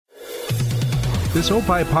This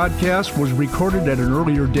Opie podcast was recorded at an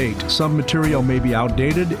earlier date. Some material may be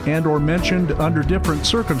outdated and or mentioned under different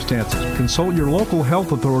circumstances. Consult your local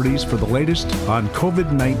health authorities for the latest on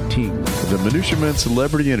COVID-19. The Minutia Men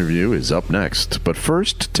Celebrity Interview is up next. But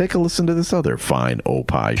first, take a listen to this other fine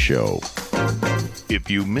Opie show.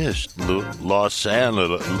 If you missed Los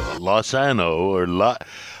Anno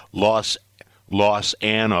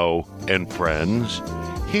and Friends,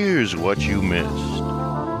 here's what you missed.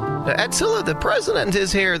 Attila, the president,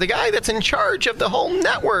 is here, the guy that's in charge of the whole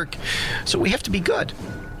network. So we have to be good,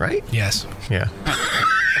 right? Yes. Yeah.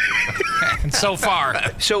 And so far.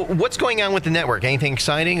 So what's going on with the network? Anything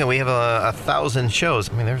exciting? We have 1,000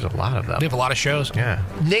 shows. I mean, there's a lot of them. We have a lot of shows. Yeah.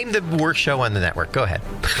 Name the worst show on the network. Go ahead.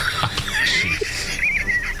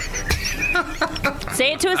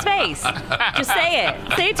 Say it to his face. Just say it.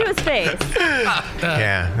 Say it to his face.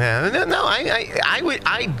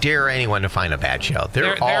 I dare anyone to find a bad show.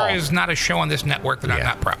 There is not a show on this network that I'm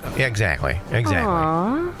not proud of. Exactly.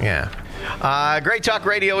 Aww. Yeah. Great Talk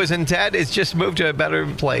Radio isn't dead. It's just moved to a better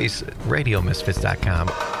place.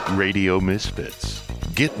 RadioMisfits.com. Radio Misfits.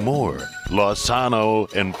 Get more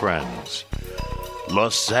Losano and Friends.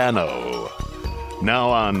 Losano. Now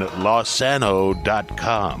on Losano.com.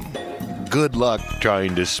 Good luck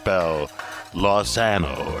trying to spell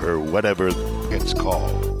Losano or whatever it's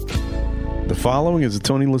called. The following is a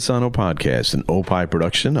Tony Lasano podcast, an Opie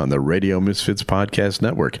production on the Radio Misfits Podcast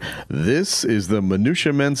Network. This is the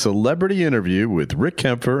Minutia Men Celebrity Interview with Rick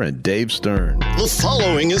Kempfer and Dave Stern. The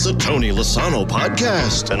following is a Tony Lasano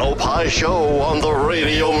podcast, an Opie show on the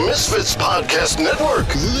Radio Misfits Podcast Network.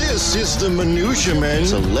 This is the Minutia Men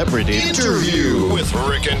Celebrity Interview with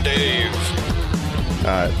Rick and Dave.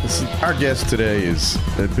 Our guest today has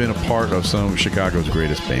been a part of some of Chicago's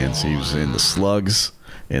greatest bands. He was in the Slugs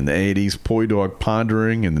in the 80s, Poi Dog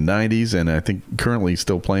Pondering in the 90s, and I think currently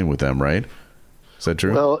still playing with them, right? Is that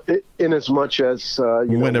true? Well, in as much as,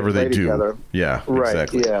 whenever they do. Together. Yeah, right,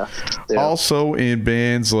 exactly. Yeah. Also in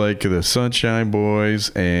bands like the Sunshine Boys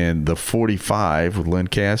and the 45 with Len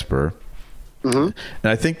Casper. Mm-hmm.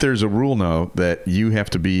 And I think there's a rule now that you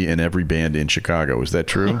have to be in every band in Chicago. Is that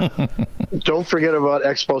true? Don't forget about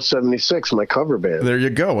Expo 76, my cover band. There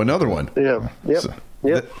you go, another one. Yeah. Yep. So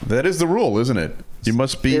that is the rule, isn't it? You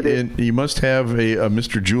must be in. You must have a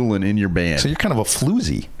Mr. Julin in your band. So you're kind of a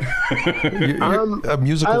floozy. you're a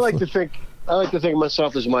musical. I like to think of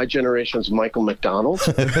myself as my generation's Michael McDonald.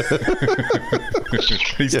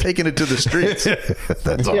 He's taking it to the streets.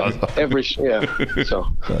 That's awesome. So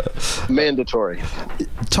mandatory.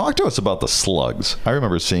 Talk to us about the Slugs. I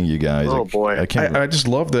remember seeing you guys. Oh boy, I just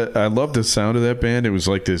love that. I love the sound of that band. It was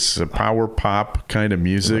like this power pop kind of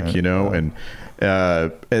music, and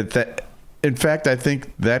in fact, I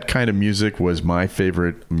think that kind of music was my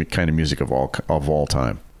favorite kind of music of all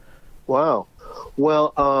time. Wow.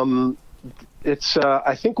 Well, it's.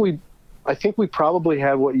 I think we probably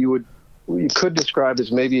had what you could describe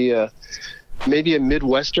as maybe a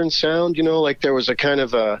Midwestern sound. Like there was a kind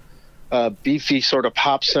of a beefy sort of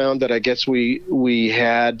pop sound that I guess we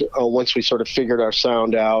had once we sort of figured our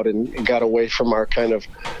sound out and got away from our kind of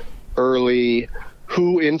early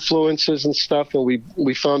Who influences and stuff, and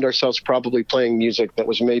we found ourselves probably playing music that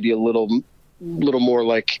was maybe a little more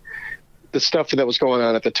like the stuff that was going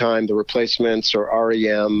on at the time, the Replacements or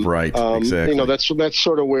REM. Right, exactly. That's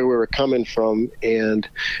sort of where we were coming from, and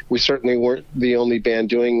we certainly weren't the only band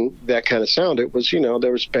doing that kind of sound. It was,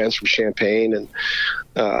 there was bands from Champaign and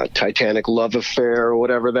Titanic Love Affair or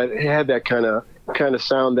whatever that had that kind of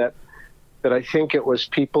sound that I think it was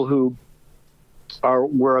people who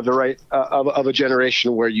were of the right of a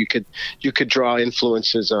generation where you could draw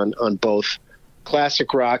influences on both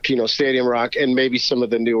classic rock, stadium rock, and maybe some of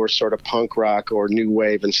the newer sort of punk rock or new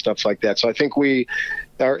wave and stuff like that. So I think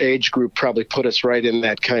our age group probably put us right in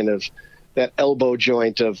that kind of that elbow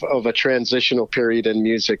joint of a transitional period in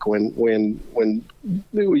music when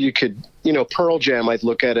you could, Pearl Jam, I'd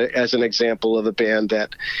look at it as an example of a band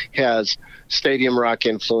that has stadium rock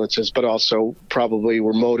influences, but also probably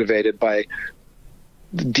were motivated by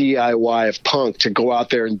DIY of punk to go out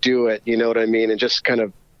there and do it, you know what I mean, and just kind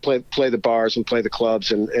of play the bars and play the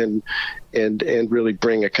clubs and really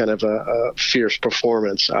bring a kind of a fierce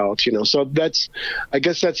performance out, So I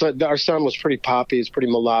guess our sound was pretty poppy, it's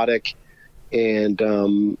pretty melodic, and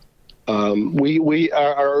our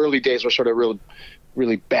early days were sort of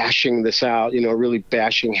really bashing this out, really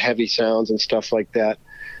bashing heavy sounds and stuff like that,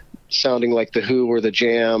 sounding like the Who or the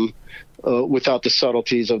Jam. Without the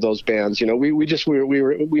subtleties of those bands, we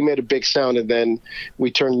made a big sound, and then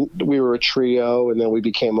we were a trio, and then we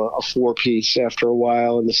became a 4-piece after a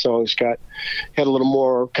while, and the songs had a little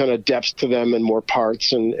more kind of depth to them and more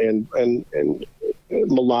parts, and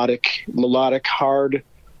melodic hard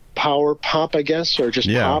power pop, I guess, or just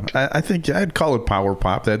pop. I think I'd call it power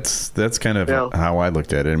pop. That's kind of how I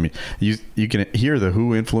looked at it. I mean, you can hear the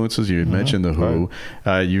Who influences. You had mentioned the Who.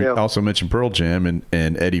 You also mentioned Pearl Jam,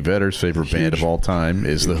 and Eddie Vedder's favorite band of all time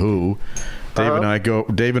is the Who. Dave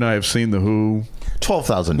and I have seen the Who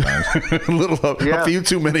 12,000 times. A few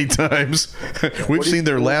too many times. We've seen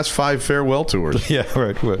their last 5 farewell tours. Yeah,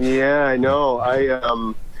 right. Yeah, I know.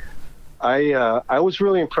 I was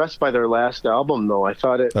really impressed by their last album, though. I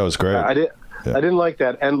thought that was great. I didn't like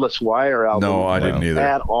that Endless Wire album. No, I didn't either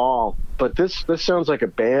at all. But this sounds like a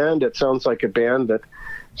band. It sounds like a band that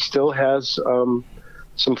still has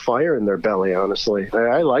some fire in their belly. Honestly,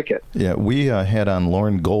 I like it. Yeah, we had on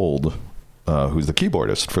Lauren Gold, who's the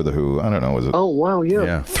keyboardist for the Who. I don't know, was it? Oh wow,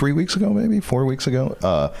 yeah. 3 weeks ago, maybe 4 weeks ago,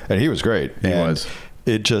 and he was great. He was.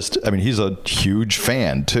 It just, I mean, he's a huge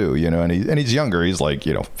fan too, you know, and he's younger. He's like,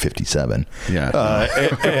 57. Yeah.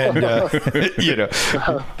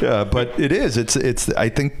 But it's, I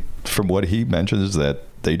think from what he mentions that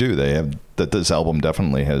they have, that this album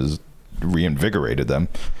definitely has reinvigorated them.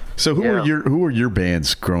 So who were your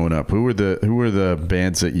bands growing up? Who were the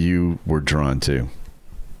bands that you were drawn to?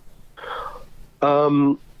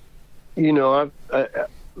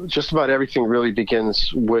 Just about everything really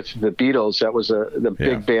begins with the Beatles. That was the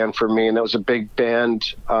big band for me, and that was a big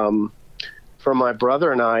band for my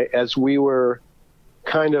brother and I as we were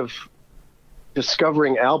kind of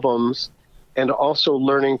discovering albums and also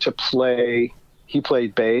learning to play. He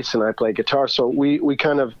played bass and I played guitar, so we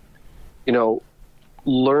kind of,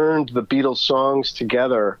 learned the Beatles songs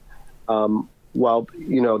together while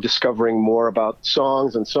discovering more about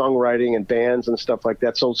songs and songwriting and bands and stuff like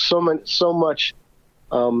that. So much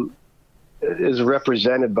is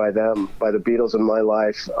represented by them, by the Beatles in my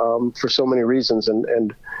life, for so many reasons,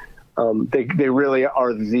 and they really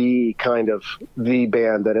are the kind of the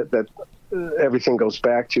band that everything goes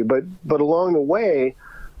back to. But along the way,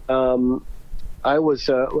 I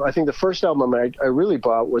think the first album I really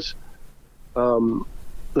bought was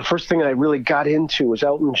the first thing I really got into was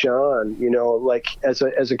Elton John. Like as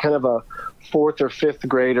a kind of a 4th or 5th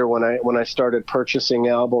grader, when I started purchasing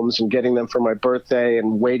albums and getting them for my birthday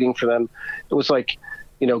and waiting for them, it was like,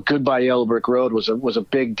 Goodbye Yellow Brick Road was a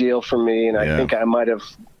big deal for me, and I think I might have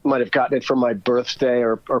gotten it for my birthday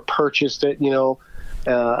or purchased it. So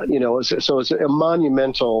it's a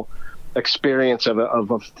monumental experience of a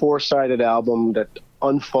 4-sided album that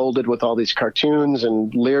unfolded with all these cartoons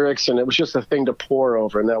and lyrics, and it was just a thing to pore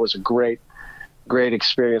over, and that was a great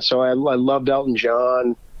experience. So I loved Elton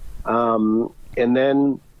John, and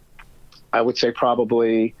then I would say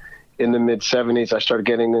probably in the mid 70s I started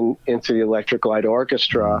getting into the Electric Light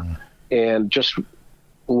Orchestra, and just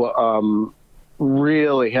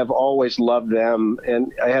really have always loved them.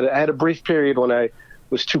 And I had a brief period when I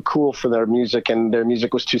was too cool for their music, and their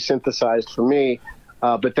music was too synthesized for me.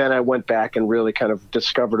 But then I went back and really kind of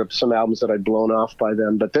discovered some albums that I'd blown off by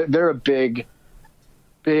them. But they're a big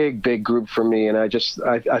group for me, and I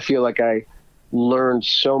feel like I learned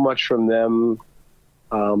so much from them,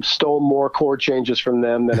 stole more chord changes from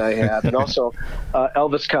them than I have. And also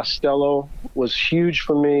Elvis Costello was huge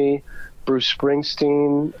for me, Bruce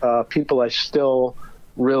Springsteen, people I still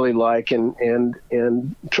really like and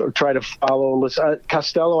try to follow.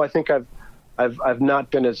 Costello, I think I've not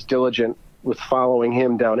been as diligent with following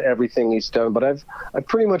him down everything he's done, but I've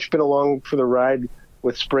pretty much been along for the ride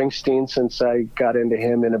with Springsteen since I got into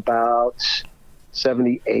him in about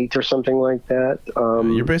 78 or something like that.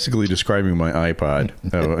 You're basically describing my iPod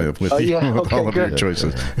with all of your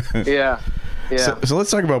choices. Yeah. So let's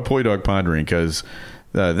talk about Poi Dog Pondering, because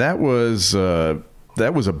that was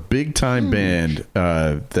a big time band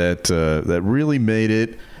that really made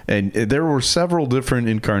it. And there were several different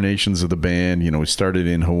incarnations of the band. We started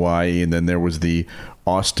in Hawaii, and then there was the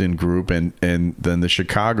Austin group, and then the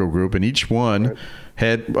Chicago group, and each one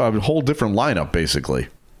had a whole different lineup, basically.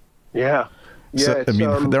 Yeah. So,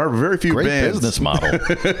 there are very few great bands. Business model.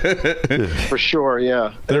 For sure,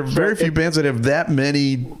 yeah. There are very few bands that have that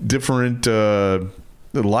many different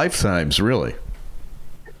lifetimes, really.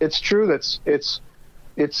 It's true.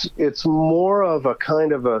 It's more of a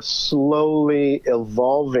kind of a slowly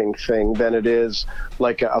evolving thing than it is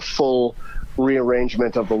like a full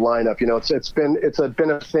rearrangement of the lineup. It's been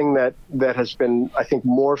a thing that has been, I think,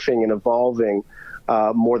 morphing and evolving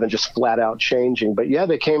more than just flat out changing. But yeah,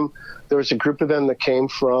 there was a group of them that came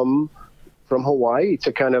from Hawaii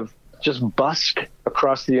to kind of just busk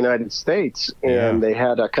across the United States, and they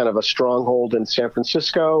had a kind of a stronghold in San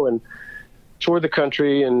Francisco and toured the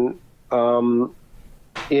country, and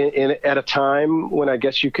at a time when I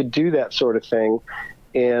guess you could do that sort of thing.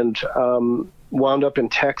 And wound up in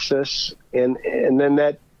Texas, and then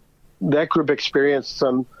that group experienced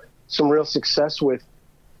some real success with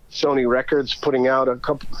Sony Records, putting out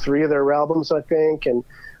 3 of their albums, I think. And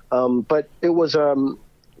but it was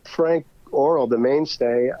Frank Oral, the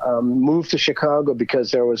mainstay, moved to Chicago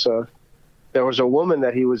because there was a woman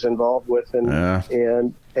that he was involved with,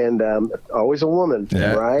 and always a woman,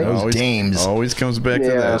 right? Those dames always comes back to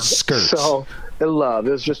that. Skirts. So the love,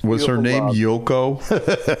 it was just was her name love. Yoko?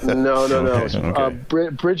 No. Okay.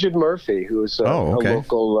 Bridget Murphy, who's a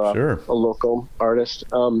local artist.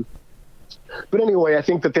 But anyway, I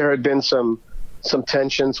think that there had been some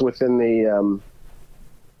tensions within the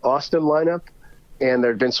Austin lineup, and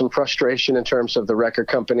there had been some frustration in terms of the record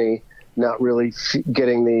company not really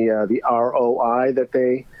getting the ROI that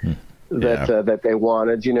they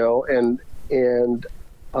wanted, and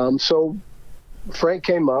so Frank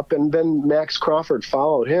came up, and then Max Crawford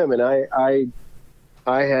followed him, and I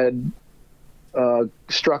had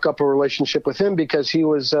struck up a relationship with him because he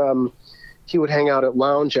would hang out at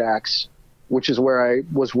Lounge Acts, which is where I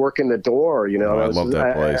was working the door. I love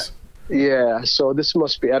that place. Yeah, so this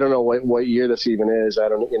must be, I don't know what year this even is. I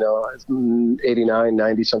don't, 89,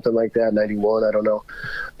 90, something like that, 91, I don't know.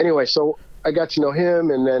 Anyway, so I got to know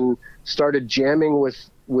him and then started jamming with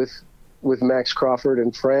Max Crawford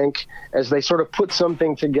and Frank as they sort of put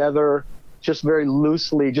something together just very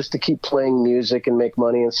loosely just to keep playing music and make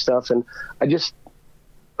money and stuff. And I just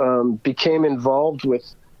became involved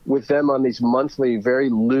with them on these monthly, very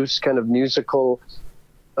loose kind of musical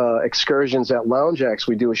excursions at Lounge Acts.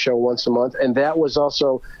 We do a show once a month, and that was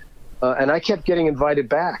also and I kept getting invited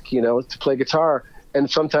back to play guitar, and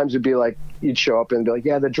sometimes it'd be like you'd show up and be like,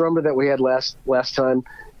 yeah, the drummer that we had last time,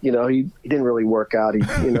 he didn't really work out. He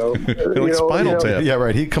Spinal Tap. Yeah,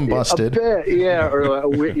 right. He combusted. A bit, yeah, or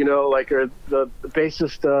or the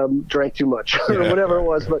bassist drank too much, or whatever it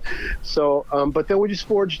was. But so, but then we just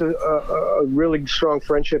forged a really strong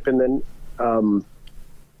friendship, and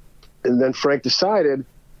then Frank decided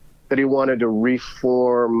that he wanted to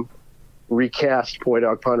recast Boy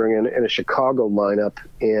Dog Pondering in a Chicago lineup.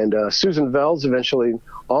 And Susan Vels eventually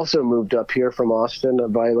also moved up here from Austin, a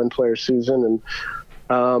violin player, Susan. And,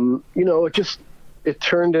 it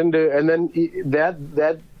turned into, and then that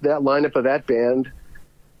lineup of that band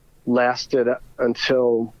lasted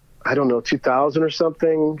until, I don't know, 2000 or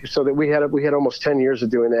something. So that we had almost 10 years of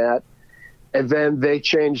doing that. And then they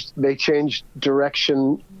changed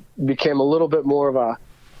direction, became a little bit more of a,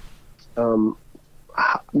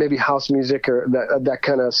 maybe house music or that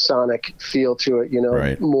kind of sonic feel to it,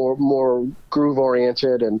 right. more groove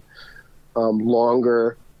oriented and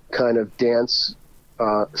longer kind of dance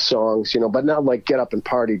songs, but not like get up and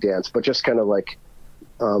party dance, but just kind of like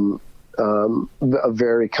a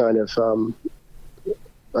very kind of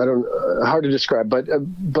hard to describe, but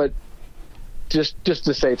just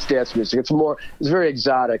to say it's dance music. It's very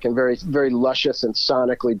exotic and very, very luscious and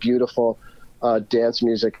sonically beautiful dance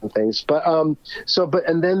music and things. But and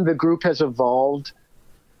then the group has evolved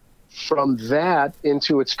from that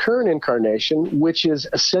into its current incarnation, which is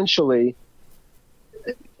essentially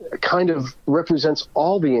kind of represents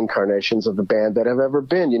all the incarnations of the band that have ever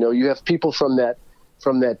been. You have people from that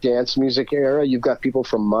dance music era. You've got people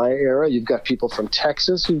from my era. You've got people from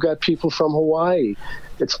Texas. You've got people from Hawaii.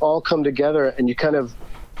 It's all come together, and you kind of,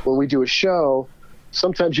 when we do a show,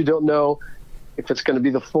 sometimes you don't know if it's going to be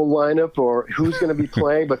the full lineup or who's going to be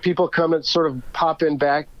playing, but people come and sort of pop in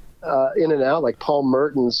back in and out, like Paul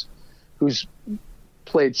Mertens, who's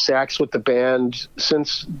played sax with the band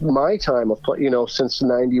since my time of since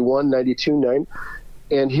 91, 92,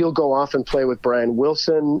 and he'll go off and play with Brian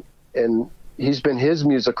Wilson, and he's been his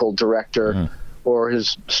musical director or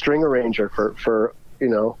his string arranger for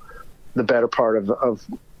the better part of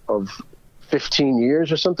 15 years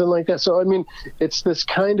or something like that. So I mean, it's this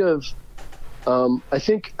kind of I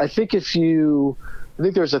think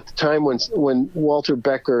there's a time when Walter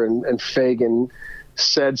Becker and Fagen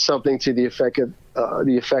said something to the effect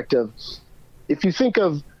of if you think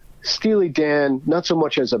of Steely Dan not so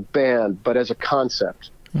much as a band but as a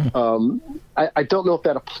concept. I don't know if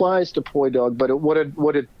that applies to Boy Dog, but what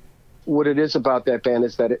it is about that band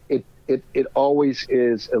is that it always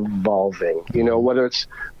is evolving. Whether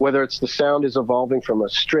it's the sound is evolving from a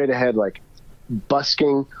straight ahead like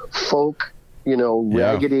busking folk,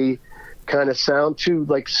 raggedy kind of sound to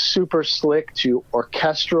like super slick to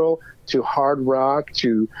orchestral to hard rock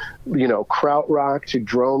to krautrock to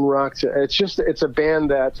drone rock. It's a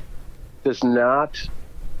band that does not.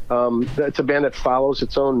 It's a band that follows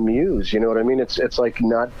its own muse. You know what I mean? It's like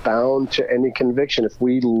not bound to any conviction. If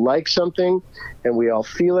we like something and we all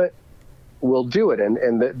feel it, we'll do it. And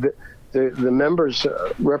the members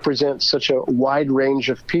represent such a wide range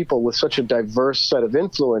of people with such a diverse set of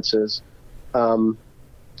influences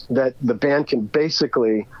that the band can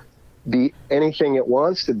basically be anything it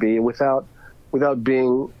wants to be without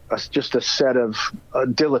being just a set of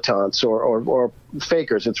dilettantes or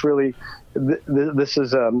fakers. It's really this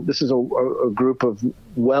is a group of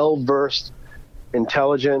well-versed,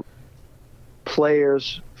 intelligent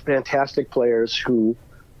players, fantastic players who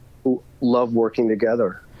love working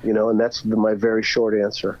together. And that's my very short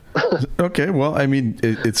answer. Okay, well, I mean,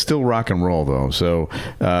 it's still rock and roll, though. So,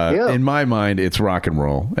 in my mind, it's rock and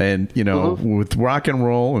roll. And, with rock and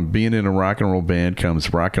roll and being in a rock and roll band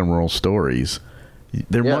comes rock and roll stories.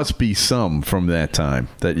 There must be some from that time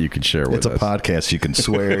that you can share with us. It's a podcast. You can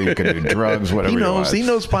swear, you can do drugs, whatever he knows. He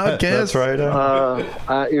knows podcasts. That's right.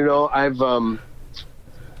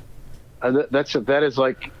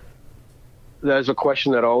 That is a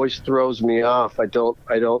question that always throws me off. I don't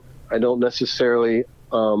necessarily.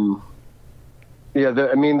 There are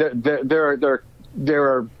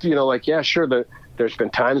sure. There's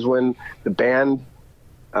been times when the band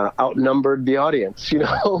outnumbered the audience.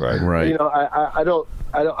 Right. I don't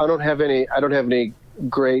have any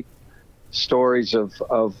great stories of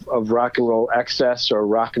rock and roll excess or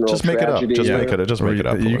rock and roll tragedy. Just make it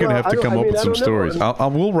up. You're gonna have to come up with some stories.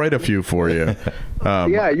 We'll write a few for you.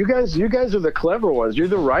 You guys are the clever ones. You're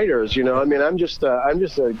the writers. I'm just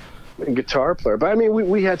a guitar player. But I mean,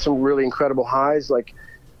 we had some really incredible highs. Like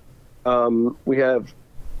we have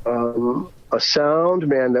a sound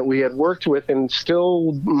man that we had worked with and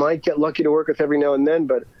still might get lucky to work with every now and then.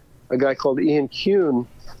 But a guy called Ian Kuhn,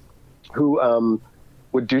 who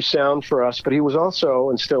would do sound for us, but he was also,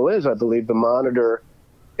 and still is, I believe, the monitor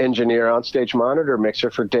engineer, onstage monitor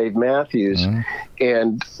mixer for Dave Matthews. Mm-hmm.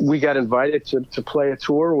 And we got invited to play a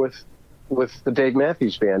tour with the Dave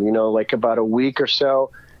Matthews Band, like about a week or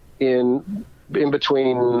so in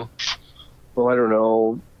between,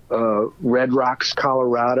 Red Rocks,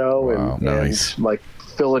 Colorado, and like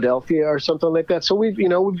Philadelphia or something like that. So we've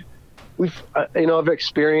I've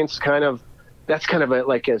experienced that's kind of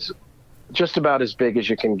as just about as big as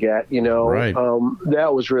you can get, Right.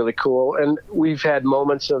 That was really cool. And we've had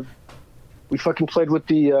moments we fucking played with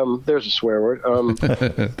the, there's a swear word.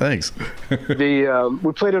 Thanks. We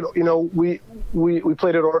played at, we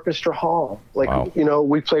played at Orchestra Hall. We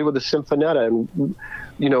played with the Sinfonetta and,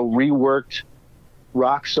 reworked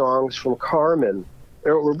rock songs from Carmen,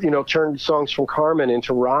 or, turned songs from Carmen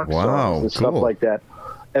into rock songs and stuff like that.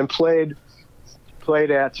 And played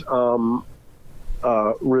at,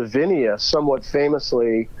 Ravinia, somewhat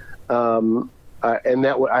famously, and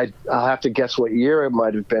that I'll have to guess what year it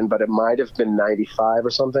might have been, but it might have been 95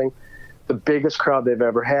 or something. The biggest crowd they've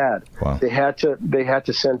ever had. Wow. They had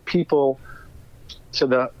to send people to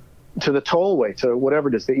the tollway, to whatever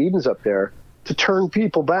it is, the Edens up there, to turn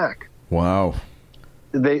people back. Wow.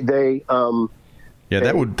 That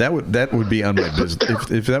would be on my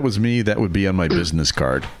business. If that was me, that would be on my business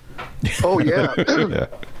card. Oh yeah. Yeah.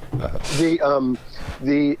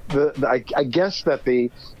 I guess that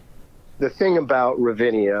the thing about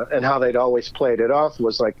Ravinia and how they'd always played it off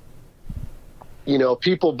was like,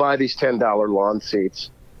 people buy these $10 lawn seats.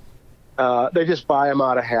 They just buy them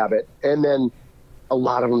out of habit, and then a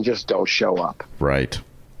lot of them just don't show up. Right.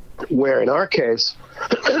 Where in our case,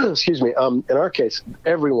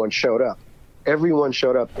 everyone showed up. Everyone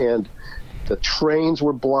showed up, and the trains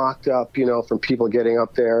were blocked up, from people getting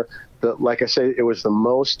up there. Like I say, it was the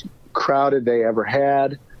most crowded they ever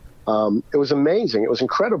had. It was amazing. It was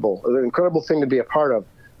incredible. It was an incredible thing to be a part of.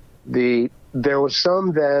 There was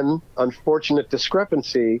some then unfortunate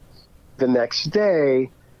discrepancy the next day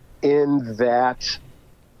in that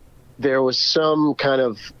there was some kind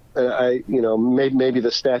of maybe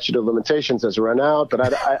the statute of limitations has run out, but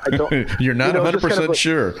I don't. You're not 100%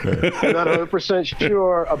 sure. I'm not 100%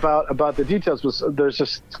 sure about the details. There's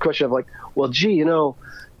this question of like, well, gee,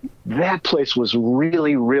 that place was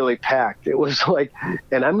really, really packed. It was like,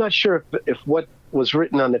 and I'm not sure if what was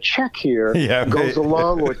written on the check here goes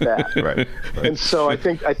along with that. Right. And so I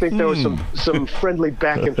think there was some friendly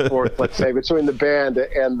back and forth, let's say, between the band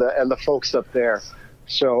and the folks up there.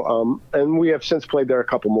 So, and we have since played there a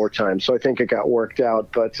couple more times, so I think it got worked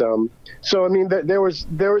out. But so I mean, there was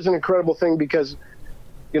an incredible thing because,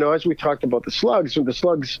 as we talked about the Slugs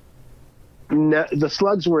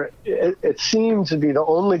were. It seemed to be the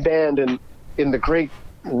only band in the great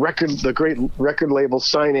record label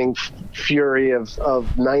signing fury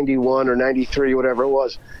of 91 or 93, whatever it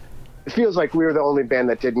was. It feels like we were the only band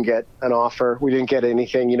that didn't get an offer. We didn't get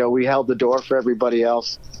anything. We held the door for everybody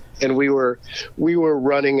else, and we were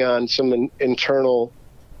running on some internal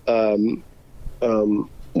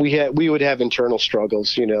we would have internal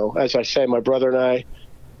struggles. As I say, my brother and I,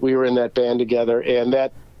 we were in that band together, and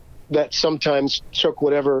that sometimes took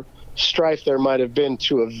whatever strife there might have been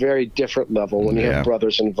to a very different level when you have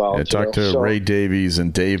brothers involved. Talk to Ray Davies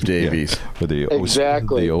and Dave Davies. Or the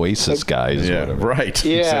Oasis guys. Yeah, whatever. right.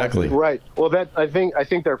 Yeah, exactly. Right. Well, I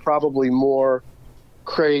think there are probably more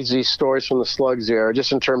crazy stories from the Slugs era,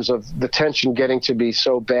 just in terms of the tension getting to be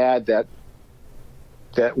so bad that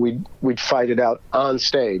we'd fight it out on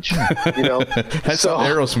stage. I saw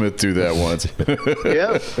Aerosmith do that once.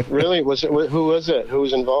 Yeah, really? Who was it? Who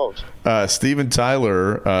was involved? Steven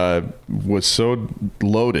Tyler was so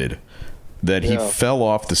loaded that he fell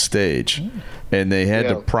off the stage, and they had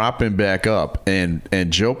to prop him back up. And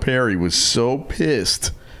Joe Perry was so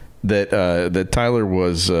pissed that Tyler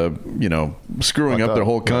was screwing up their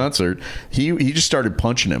whole concert. He just started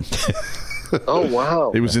punching him. Oh,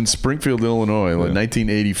 wow. It was in Springfield, Illinois, like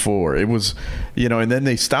 1984. It was, and then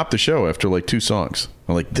they stopped the show after like 2 songs.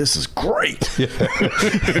 I'm like, this is great.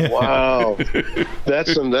 Wow.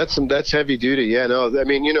 That's heavy duty. Yeah, no, I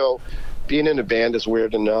mean, being in a band is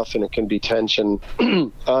weird enough, and it can be tension,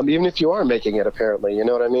 even if you are making it, apparently, you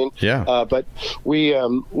know what I mean? Yeah. But we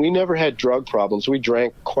never had drug problems. We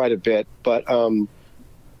drank quite a bit, but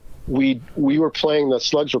we were playing, the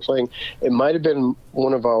Slugs were playing, it might have been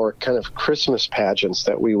one of our kind of Christmas pageants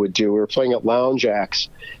that we would do. We were playing at Lounge Acts,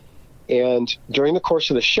 and during the course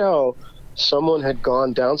of the show, someone had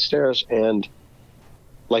gone downstairs and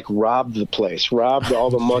like robbed the place, robbed all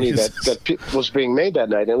the money that was being made that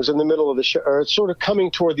night. And it was in the middle of the show, or it's sort of coming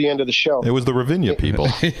toward the end of the show. It was the Ravinia people.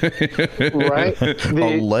 Right?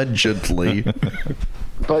 Allegedly.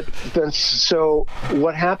 But then, so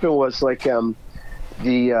what happened was like,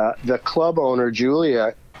 the club owner,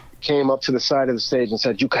 Julia, came up to the side of the stage and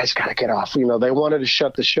said, "You guys got to get off." They wanted to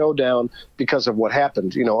shut the show down because of what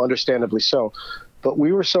happened, understandably so. But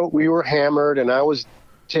we were hammered, and I was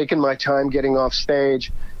taking my time getting off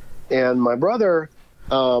stage. And my brother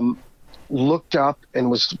looked up and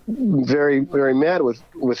was very, very mad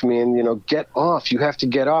with me and, "Get off. You have to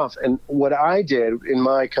get off." And what I did in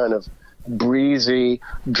my kind of breezy,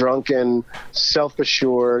 drunken,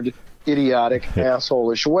 self-assured, idiotic,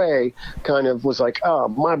 asshole-ish way, kind of was like, "Oh,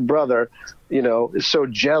 my brother, is so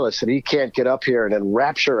jealous that he can't get up here and then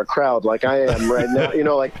rapture a crowd like I am right now.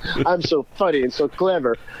 Like I'm so funny and so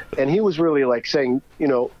clever." And he was really like saying,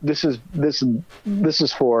 this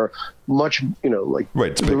is for much, like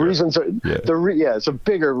right, the reasons are, it's a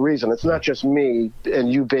bigger reason. It's not just me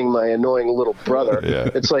and you being my annoying little brother.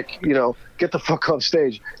 It's like, get the fuck off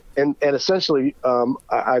stage. And essentially,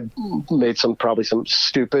 I made probably some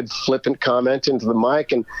stupid, flippant comment into the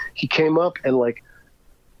mic, and he came up and like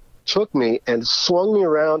took me and swung me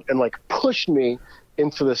around and like pushed me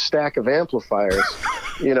into the stack of amplifiers,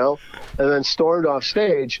 and then stormed off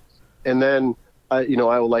stage. And then, I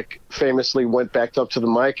like famously went back up to the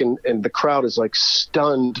mic, and the crowd is like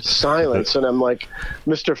stunned silence. And I'm like,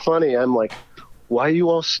 "Mr. Funny," I'm like, "Why are you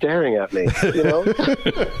all staring at me?"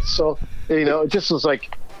 So, it just was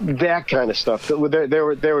like that kind of stuff. There would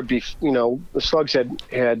be, the Slugs had,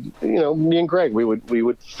 me and Greg, we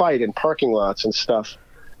would fight in parking lots and stuff.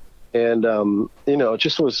 And, it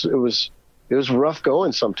just it was rough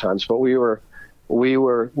going sometimes, but we're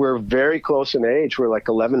very close in age. We're like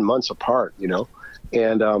 11 months apart,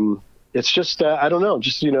 and, it's just, I don't know,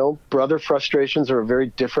 just, brother frustrations are a very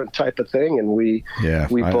different type of thing. And we both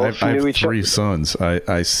knew each other. I have 3 sons.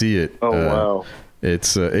 I see it. Oh, wow.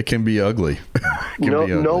 It's it can be ugly.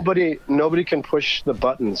 Nobody can push the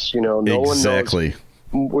buttons. No exactly.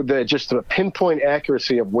 one knows just the pinpoint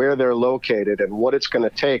accuracy of where they're located and what it's going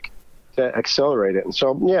to take to accelerate it. And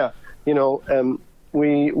so,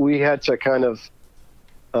 we had to kind of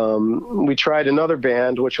we tried another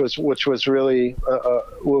band, which was really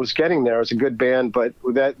what was getting there. It was a good band, but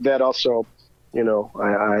that also,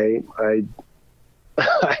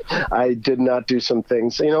 I did not do some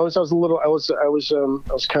things. I was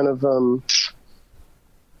kind of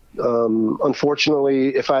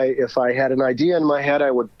unfortunately, if I had an idea in my head,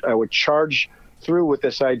 I would charge through with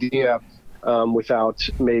this idea without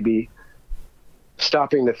maybe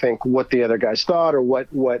stopping to think what the other guys thought, or what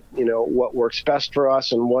works best for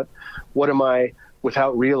us, and what am I,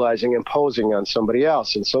 without realizing, imposing on somebody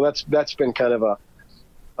else. And so that's been kind of a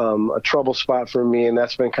trouble spot for me, and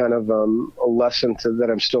that's been kind of a lesson that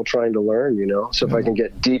I'm still trying to learn, So if I can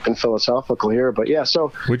get deep and philosophical here, but yeah,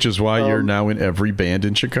 so which is why you're now in every band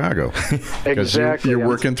in Chicago. Exactly, you're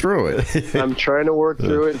working through it. I'm trying to work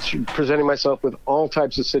through it, presenting myself with all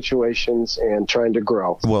types of situations and trying to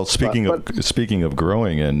grow. Well, speaking of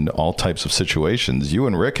growing in all types of situations, you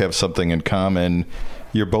and Rick have something in common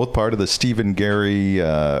You're both part of the Steve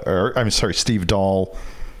Dahl.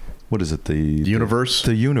 What is it? The universe.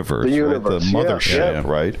 The universe. The right? universe. The mothership,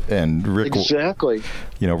 right? And Rick. Exactly.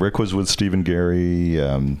 Rick was with Stephen Gary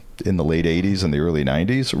in the late '80s and the early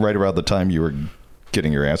 '90s, right around the time you were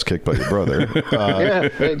getting your ass kicked by your brother. Yeah,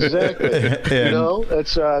 exactly.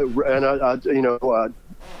 It's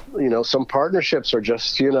some partnerships are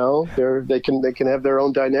just they can have their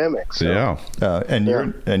own dynamics. So. Yeah.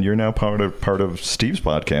 And you're now part of Steve's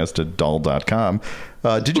podcast at Dahl.com.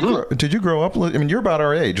 Did you grow up? I mean, you're about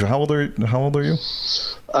our age. How old are you?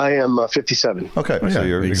 I am 57. Okay, so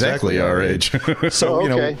you're exactly our age.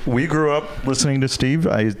 So we grew up listening to Steve.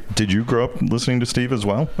 Did you grow up listening to Steve as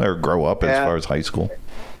well, or grow up as far as high school?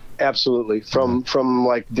 Absolutely, from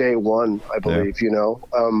like day one, I believe. Yeah.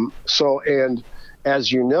 And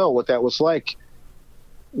as you know, what that was like,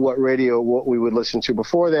 what we would listen to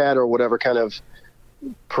before that, or whatever kind of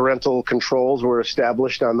parental controls were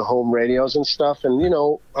established on the home radios and stuff. And,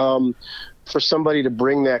 for somebody to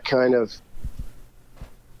bring that kind of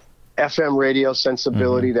FM radio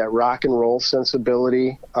sensibility, that rock and roll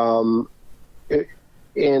sensibility, and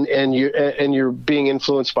you're being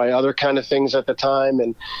influenced by other kind of things at the time.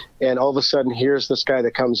 And all of a sudden here's this guy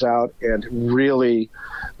that comes out and really,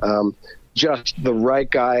 just the right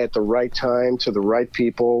guy at the right time to the right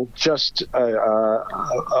people, just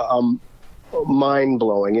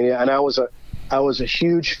mind-blowing. And I was a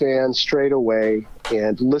huge fan straight away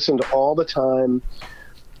and listened all the time,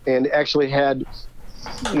 and actually had,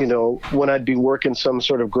 when I'd be working some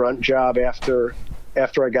sort of grunt job after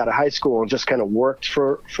I got out of high school, and just kind of worked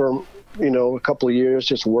for a couple of years,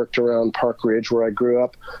 just worked around Park Ridge where I grew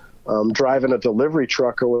up, driving a delivery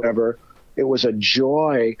truck or whatever. It was a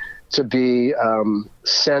joy to be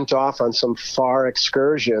sent off on some far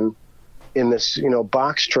excursion in this,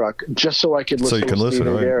 box truck, just so I could listen to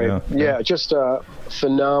Stephen Gary. Yeah, just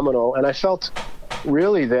phenomenal. And I felt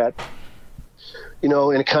really that, in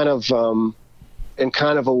kind of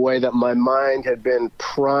a way that my mind had been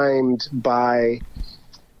primed by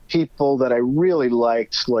people that I really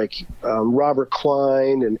liked, like Robert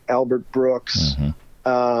Klein and Albert Brooks,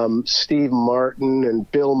 Steve Martin and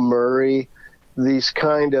Bill Murray, these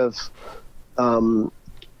kind of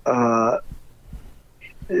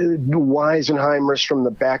Weisenheimers from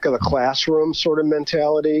the back of the classroom sort of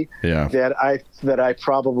mentality that I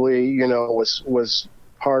probably, was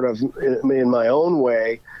part of in my own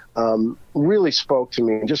way, really spoke to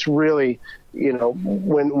me. And just really,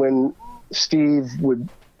 when Steve would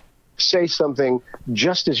say something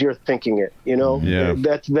just as you're thinking it,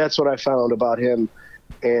 that's what I found about him.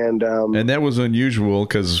 And that was unusual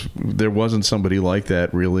because there wasn't somebody like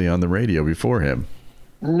that really on the radio before him.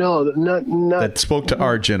 No, not that spoke to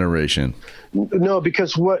our generation. No,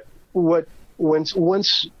 because once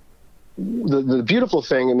the beautiful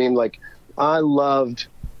thing, I mean, like, I loved,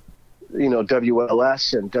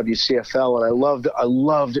 WLS and WCFL, and I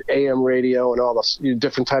loved AM radio and all the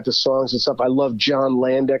different types of songs and stuff. I loved John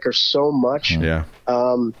Landecker so much. Yeah.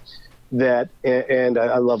 That and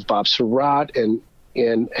I love Bob Surratt,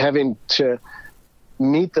 and having to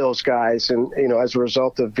meet those guys, and as a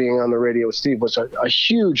result of being on the radio with Steve, was a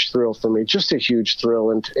huge thrill for me, just a huge thrill,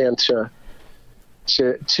 and to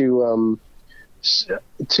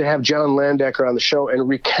have John Landecker on the show and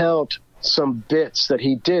recount some bits that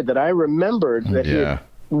he did that I remembered that he had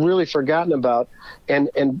really forgotten about, and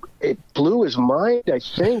it blew his mind. I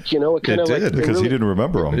think it kind of did, because he didn't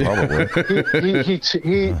remember them probably.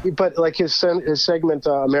 he but like his segment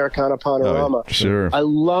Americana Panorama, sure, I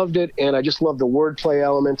loved it, and I just loved the wordplay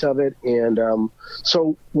element of it. And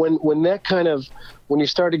so when that kind of, when you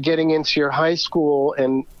started getting into your high school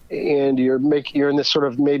and you're in this sort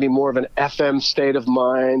of maybe more of an FM state of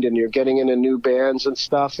mind, and you're getting into new bands and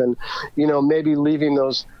stuff, and maybe leaving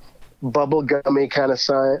those bubblegummy kind of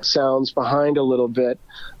sounds behind a little bit,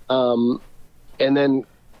 and then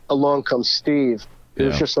along comes Steve. It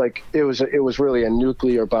was just like it was really a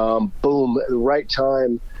nuclear bomb, boom, at the right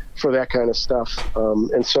time for that kind of stuff.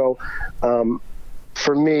 And so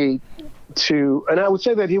for me and I would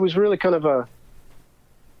say that he was really kind of a,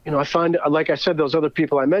 I find, like I said, those other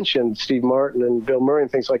people I mentioned, Steve Martin and Bill Murray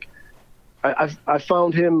and things, like I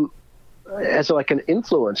found him as like an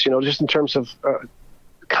influence, just in terms of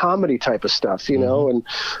comedy type of stuff, and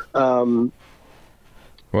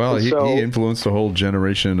he influenced a whole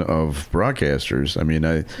generation of broadcasters. I mean,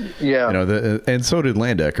 and so did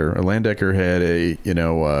Landecker. Landecker had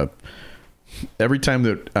every time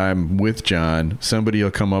that I'm with John, somebody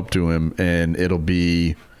will come up to him and it'll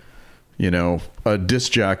be, a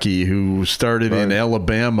disc jockey who started in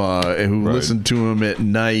Alabama, who listened to him at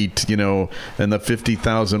night, and the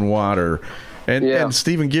 50,000 watter. And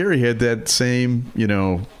Stephen Geary had that same,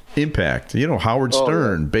 impact. Howard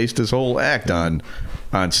Stern based his whole act on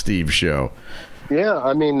Steve's show. Yeah,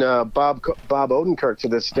 I mean, Bob Odenkirk to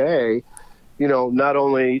this day, not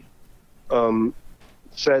only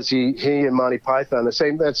says he and Monty Python the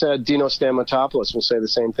same. That's Dino Stamatopoulos will say the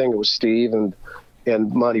same thing. It was Steve and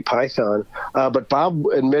Monty Python, but Bob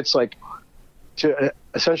admits to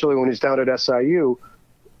essentially when he's down at SIU,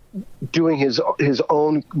 doing his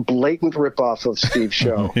own blatant ripoff of Steve's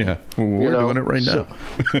show. Yeah, we're doing it right now.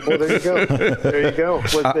 Well, there you go. There you go.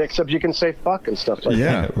 Except you can say fuck and stuff like that.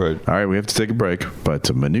 Yeah, right. All right, we have to take a break,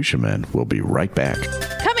 but Minutia Men will be right back.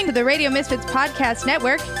 Coming to the Radio Misfits Podcast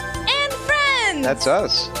Network and friends. That's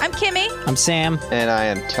us. I'm Kimmy. I'm Sam. And I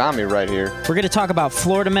am Tommy right here. We're going to talk about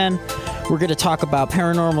Florida Men. We're going to talk about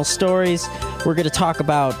paranormal stories. We're going to talk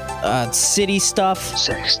about city stuff.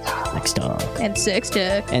 Sex talk. And sex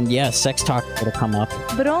talk. And sex talk will come up.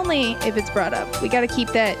 But only if it's brought up. We got to keep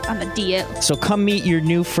that on the DL. So come meet your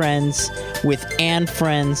new friends with And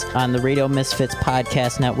Friends on the Radio Misfits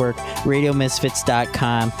Podcast Network,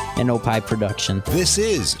 RadioMisfits.com, and Opie Production. This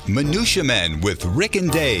is Minutia Men with Rick and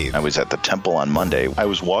Dave. I was at the temple on Monday. I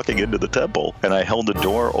was walking into the temple, and I held the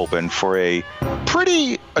door open for a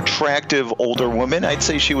pretty attractive older woman. I'd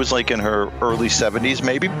say she was in her early 70s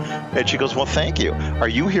maybe. And she goes, well, thank you. Are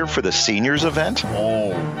you here for the seniors event?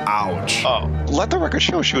 Oh, ouch. Oh, let the record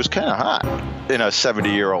show she was kind of hot in a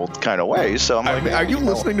 70-year-old kind of way. So I'm like, are you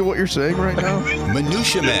listening to what you're saying right now?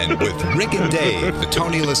 Minutia Men with Rick and Dave, the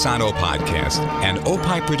Tony Lasano podcast, and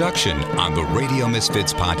Opie Production on the Radio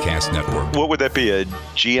Misfits Podcast Network. What would that be? A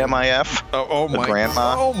GMIF? Oh my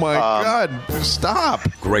grandma? Oh my God. Stop.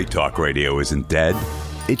 Great Talk Radio isn't dead.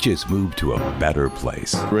 It just moved to a better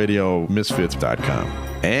place. RadioMisfits.com.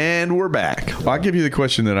 And we're back. I'll give you the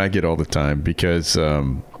question that I get all the time because,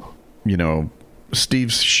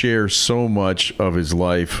 Steve shares so much of his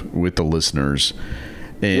life with the listeners.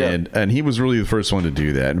 And he was really the first one to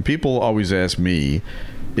do that. And people always ask me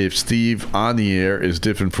if Steve on the air is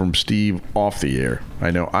different from Steve off the air.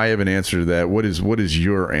 I know I have an answer to that. What is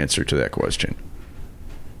your answer to that question?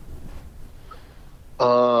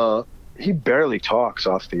 He barely talks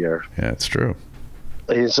off the air. Yeah, it's true.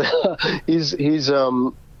 I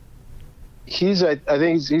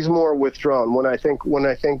think he's more withdrawn. When I think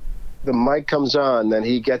the mic comes on, then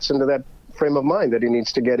he gets into that frame of mind that he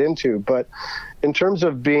needs to get into. But in terms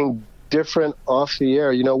of being different off the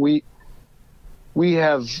air, we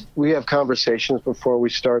have conversations before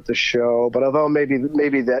we start the show. But although maybe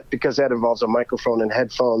that because that involves a microphone and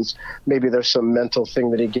headphones, maybe there's some mental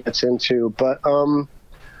thing that he gets into. But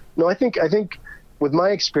no, I think with my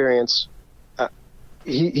experience,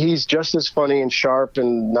 he's just as funny and sharp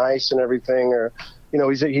and nice and everything. Or,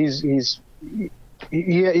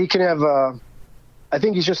 he can have. I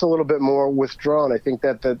think he's just a little bit more withdrawn. I think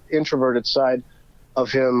that the introverted side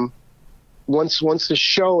of him, once the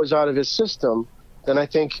show is out of his system, then I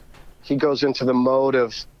think he goes into the mode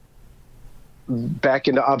of back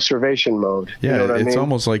into observation mode. Yeah, you know what I mean?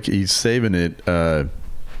 Almost like he's saving it.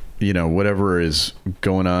 Whatever is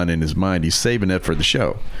going on in his mind, he's saving it for the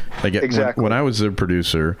show. Exactly. When I was a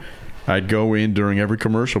producer, I'd go in during every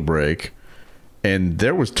commercial break, and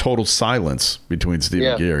there was total silence between Steve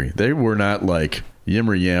and Gary. They were not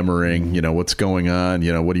yammering, what's going on,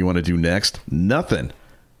 what do you want to do next? Nothing.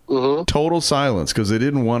 Mm-hmm. Total silence because they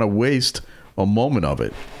didn't want to waste a moment of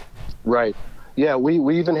it. Right. Yeah,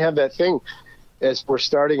 we even have that thing as we're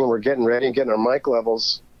starting and we're getting ready and getting our mic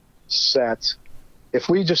levels set. If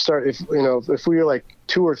we just start, if we were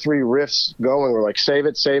 2 or 3 riffs going, we're like, save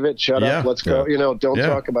it, shut up, let's go, don't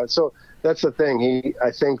talk about it. So that's the thing.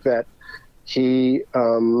 I think that he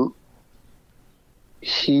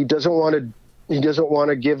doesn't want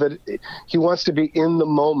to give it. He wants to be in the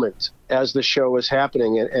moment as the show is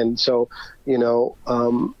happening. And so,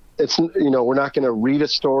 it's, we're not going to read a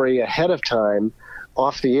story ahead of time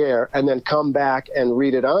off the air and then come back and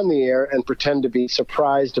read it on the air and pretend to be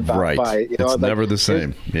surprised by it. It's never the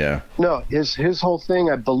same. No, his whole thing,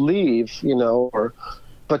 I believe,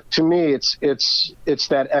 but to me, it's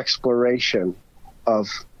that exploration of,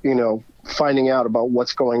 finding out about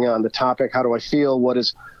what's going on, the topic, how do I feel,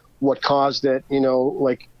 what caused it,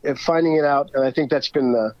 finding it out. And I think that's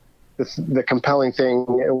been the compelling thing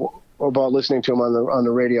about listening to him on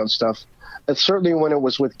the radio and stuff. And certainly when it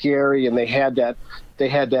was with Gary and they had that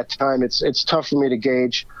time, it's tough for me to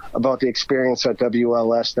gauge about the experience at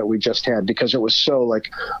WLS that we just had because it was so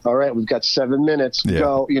all right, we've got 7 minutes,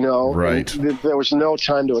 go, Right. There was no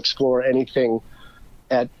time to explore anything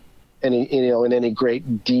at in any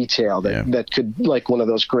great detail that could, like one of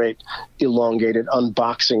those great elongated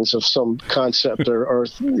unboxings of some concept or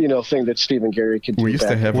thing that Stephen Gary could do. We used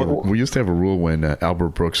to have a rule when Albert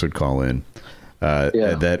Brooks would call in.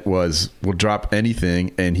 That was, we'll drop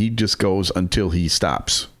anything and he just goes until he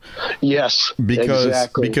stops. Yes,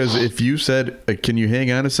 because if you said, "Can you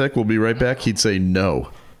hang on a sec? We'll be right back," he'd say no.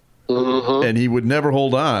 Mm-hmm. And he would never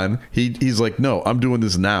hold on. He's like, "No, I'm doing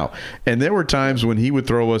this now." And there were times when he would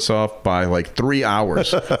throw us off by like 3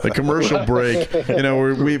 hours. The commercial break,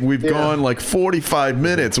 we've gone like 45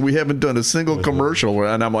 minutes. We haven't done a single commercial,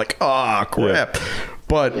 and I'm like, "Ah, crap!"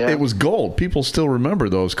 But it was gold. People still remember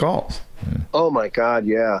those calls. Oh my God,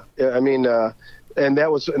 yeah. I mean, and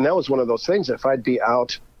that was one of those things. If I'd be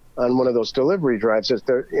out on one of those delivery drives,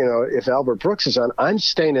 if Albert Brooks is on, I'm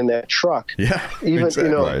staying in that truck. Yeah, even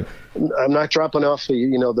exactly. I'm not dropping off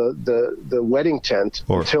the wedding tent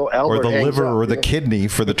until Albert or the hangs liver up. or the kidney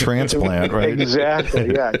for the transplant, right?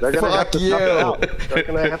 Exactly. Yeah, they're gonna have to tough it out. They're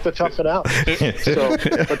gonna have to tough it out. So,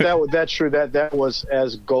 but that's true. That was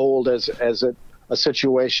as gold as a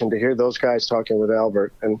situation to hear those guys talking with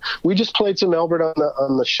Albert. And we just played some Albert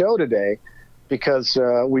on the show today because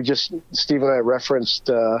Steve and I referenced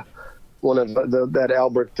one of that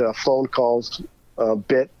Albert phone calls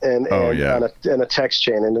bit and on a text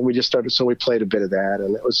chain, and we just started. So we played a bit of that,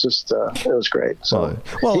 and it was just it was great. So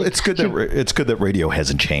it's good that radio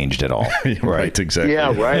hasn't changed at all. Right, exactly.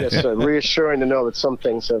 Yeah, right. It's reassuring to know that some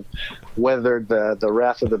things have weathered the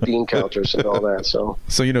wrath of the bean counters and all that. So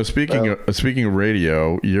speaking of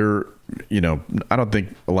radio, I don't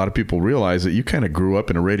think a lot of people realize that you kind of grew up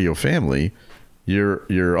in a radio family.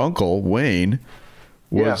 Your uncle Wayne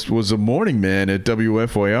was a morning man at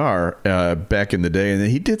WFYR back in the day, and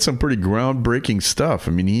he did some pretty groundbreaking stuff.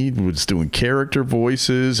 I mean, he was doing character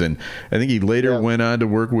voices, and I think he later went on to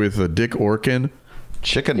work with Dick Orkin.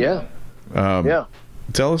 Tell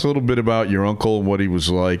us a little bit about your uncle and what he was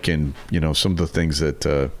like, and some of the things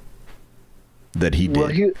that he did. Well,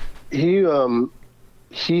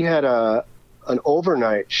 he had an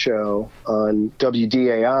overnight show on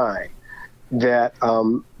WDAI that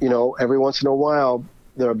every once in a while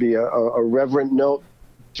there'll be a reverent note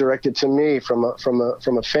directed to me from a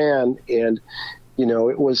fan, and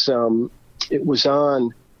it was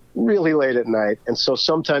on really late at night, and so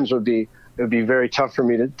sometimes it would be very tough for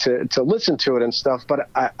me to listen to it and stuff. But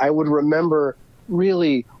I would remember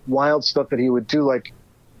really wild stuff that he would do. Like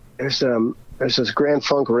there's this Grand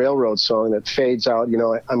Funk Railroad song that fades out.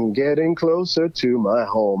 I'm getting closer to my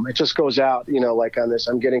home. It just goes out. Like on this,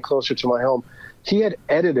 I'm getting closer to my home. He had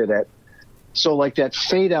edited it. So like that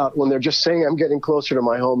fade out when they're just saying I'm getting closer to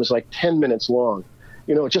my home is like 10 minutes long.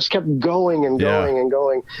 It just kept going and going and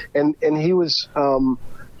going. And he was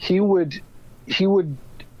he would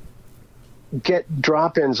get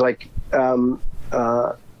drop-ins like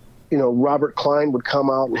Robert Klein would come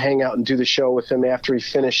out and hang out and do the show with him after he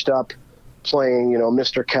finished up playing,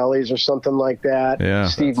 Mr. Kelly's or something like that. Yeah.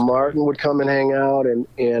 Steve Martin would come and hang out and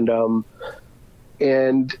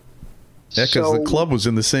because the club was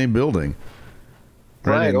in the same building.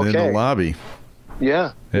 Right, in the lobby.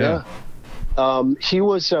 Yeah. He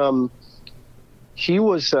was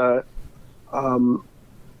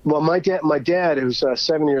well, my dad, who's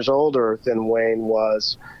 7 years older than Wayne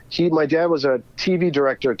was, my dad was a TV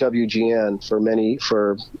director at WGN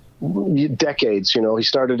for decades. He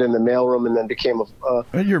started in the mailroom and then became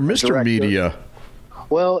you're Mr. director. Media.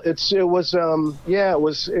 Well, that's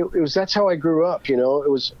how I grew up. It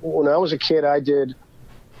was when I was a kid, I did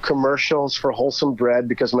commercials for Wholesome Bread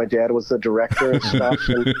because my dad was the director and stuff.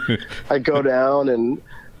 And I'd go down and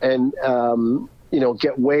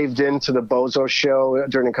get waved into the Bozo show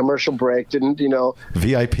during a commercial break. Didn't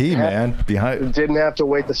VIP man behind? Didn't have to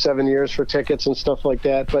wait the 7 years for tickets and stuff like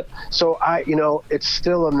that. But so it's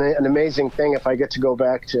still an amazing thing if I get to go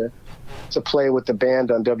back to play with the band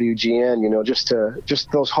on WGN.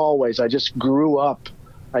 Just those hallways. I grew up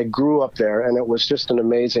there, and it was just an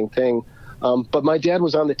amazing thing. But my dad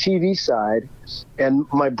was on the TV side, and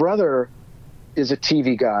my brother is a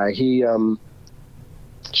TV guy. He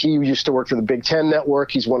used to work for the Big Ten Network.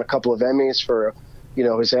 He's won a couple of Emmys for,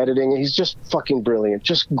 his editing. He's just fucking brilliant.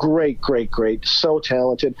 Just great. So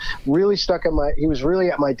talented. Really he was really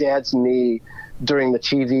at my dad's knee during the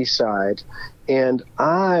TV side. And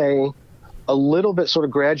I, a little bit sort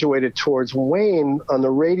of graduated towards Wayne on the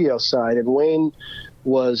radio side. And Wayne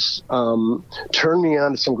was turned me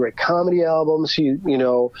on to some great comedy albums. He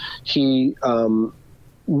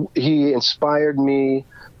inspired me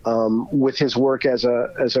with his work as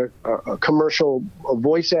a commercial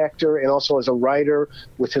voice actor and also as a writer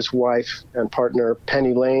with his wife and partner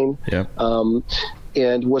Penny Lane. Yeah.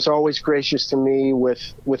 And was always gracious to me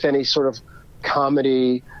with any sort of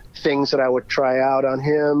comedy things that I would try out on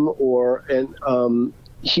him.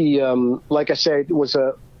 He, like I said,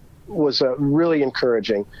 was really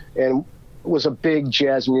encouraging and was a big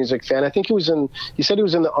jazz music fan. I think he said he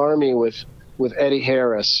was in the Army with Eddie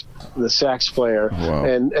Harris, the sax player. Wow.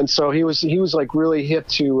 And so he was like really hip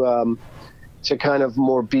to kind of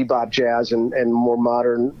more bebop jazz and more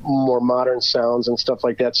modern sounds and stuff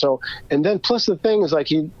like that. So, and then plus the thing is like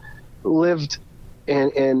he lived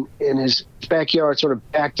in his backyard, sort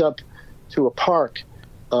of backed up to a park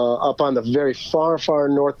up on the very far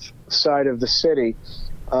north side of the city.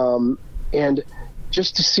 And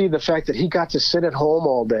just to see the fact that he got to sit at home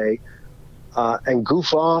all day and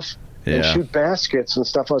goof off and shoot baskets and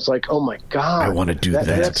stuff, I was like, oh my God, I want to do that.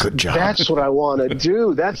 That's a good job. That's what I want to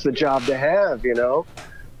do. That's the job to have, you know?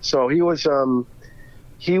 So he was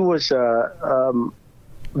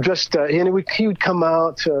just, and he would come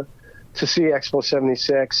out to see Expo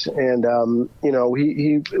 76. And, you know,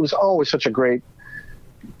 it was always such a great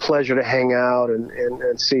pleasure to hang out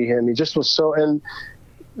and see him. He just was so, and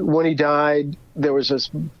when he died, there was this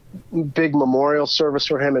big memorial service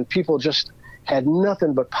for him, and people just had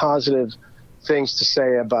nothing but positive things to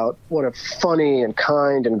say about what a funny and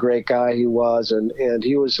kind and great guy he was. And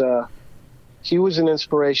he was an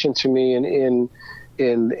inspiration to me in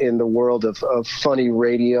the world of funny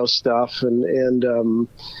radio stuff and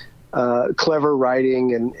clever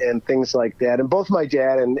writing and things like that. And both my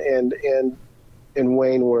dad and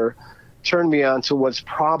Wayne turned me on to what's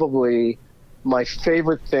probably my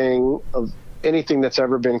favorite thing of anything that's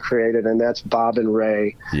ever been created, and that's Bob and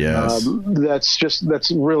Ray. Yes.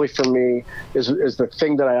 That's really for me is the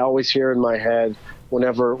thing that I always hear in my head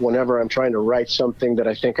whenever I'm trying to write something that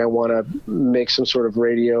I think I want to make some sort of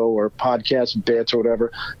radio or podcast bit or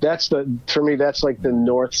whatever. For me, that's like the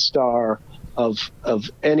North Star of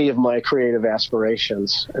any of my creative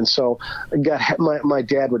aspirations. And so my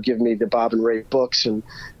dad would give me the Bob and Ray books, and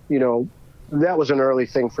you know, that was an early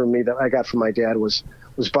thing for me that I got from my dad was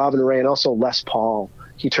Bob and Ray, and also Les Paul.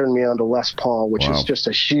 He turned me on to Les Paul, which is just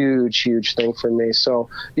a huge thing for me. So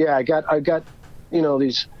yeah, I got you know,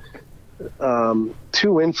 these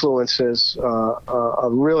two influences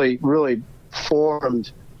really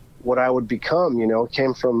formed what I would become. You know, it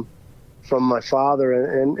came from my father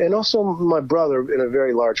and also my brother in a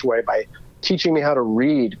very large way by teaching me how to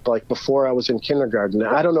read, like before I was in kindergarten.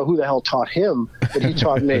 I don't know who the hell taught him, but he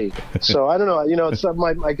taught me. So I don't know. You know, it's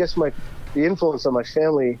I guess the influence on my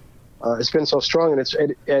family has been so strong,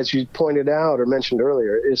 and as you pointed out or mentioned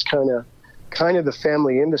earlier, is kind of the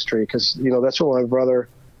family industry, because you know that's what my brother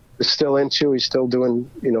is still into. He's still doing,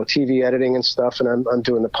 you know, TV editing and stuff, and I'm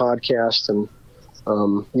doing the podcast, and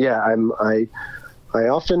I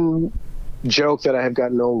often joke that I have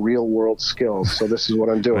got no real world skills, so this is what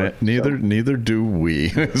I'm doing. Neither do we.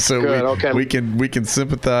 So good, we can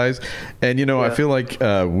sympathize, and you know, I feel like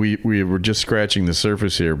we were just scratching the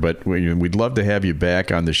surface here, but we'd love to have you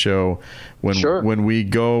back on the show when we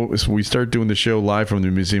start doing the show live from the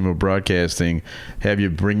Museum of Broadcasting. Have you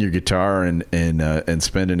bring your guitar and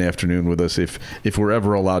spend an afternoon with us if we're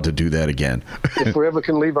ever allowed to do that again. If we ever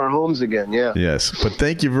can leave our homes again, yeah. Yes, but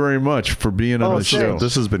thank you very much for being on the show.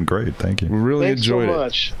 This has been great. Thank you. We really enjoyed it.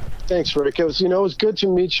 Thanks so much. Thanks, Rick. It was good to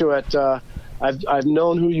meet you at. I've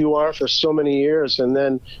known who you are for so many years, and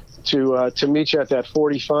then to meet you at that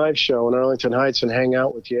 45 show in Arlington Heights and hang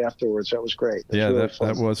out with you afterwards. That was great.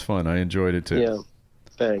 That was fun. I enjoyed it too. Yeah.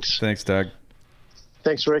 Thanks. Thanks, Doug.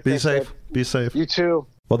 Thanks, Rick. Be Thanks, safe. Dad. Be safe. You too.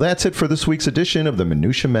 Well, that's it for this week's edition of the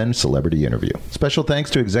Minutia Men Celebrity Interview. Special thanks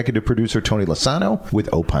to executive producer Tony Lasano with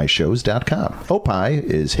opishows.com. Opie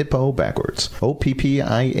is hippo backwards.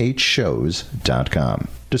 OPPIH shows.com.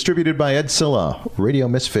 Distributed by Ed Silla, Radio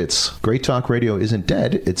Misfits. Great Talk Radio isn't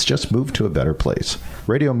dead, it's just moved to a better place.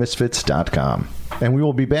 RadioMisfits.com. And we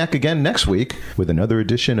will be back again next week with another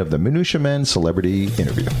edition of the Minutia Men Celebrity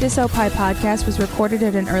Interview. This Opie podcast was recorded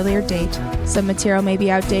at an earlier date. Some material may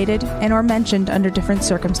be outdated and or mentioned under different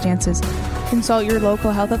circumstances. Consult your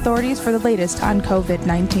local health authorities for the latest on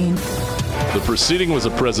COVID-19. The proceeding was a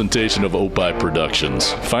presentation of Opie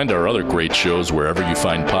Productions. Find our other great shows wherever you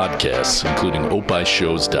find podcasts, including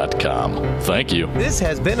opishows.com. Thank you. This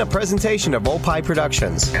has been a presentation of Opie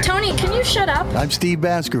Productions. Tony, can you shut up? I'm Steve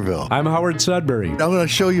Baskerville. I'm Howard Sudbury. I'm going to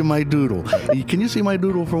show you my doodle. Can you see my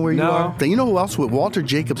doodle from where you are? You know who else would? Walter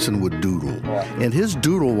Jacobson would doodle. And his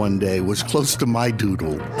doodle one day was close to my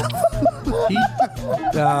doodle.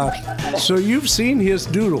 So you've seen his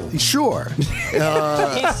doodle? Sure.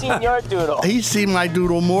 He's seen your doodle. He's seen my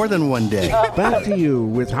doodle more than one day. Back to you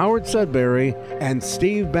with Howard Sudbury and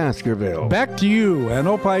Steve Baskerville. Back to you, an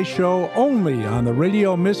Opie show only on the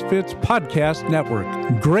Radio Misfits Podcast Network.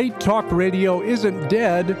 Great talk radio isn't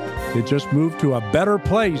dead. It just moved to a better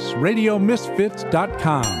place,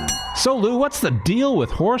 RadioMisfits.com. So, Lou, what's the deal with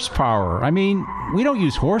horsepower? I mean, we don't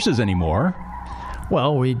use horses anymore.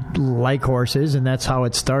 Well, we like horses, and that's how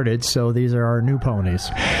it started, so these are our new ponies.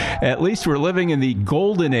 At least we're living in the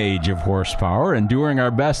golden age of horsepower and doing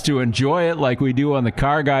our best to enjoy it like we do on the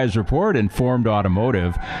Car Guys Report, Informed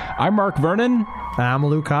Automotive. I'm Mark Vernon. I'm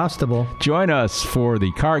Lou Costable. Join us for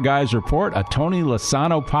the Car Guys Report, a Tony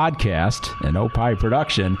Lasano podcast, an Opie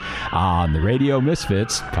production on the Radio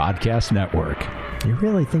Misfits Podcast Network. You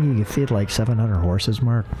really think you could feed like 700 horses,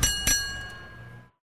 Mark?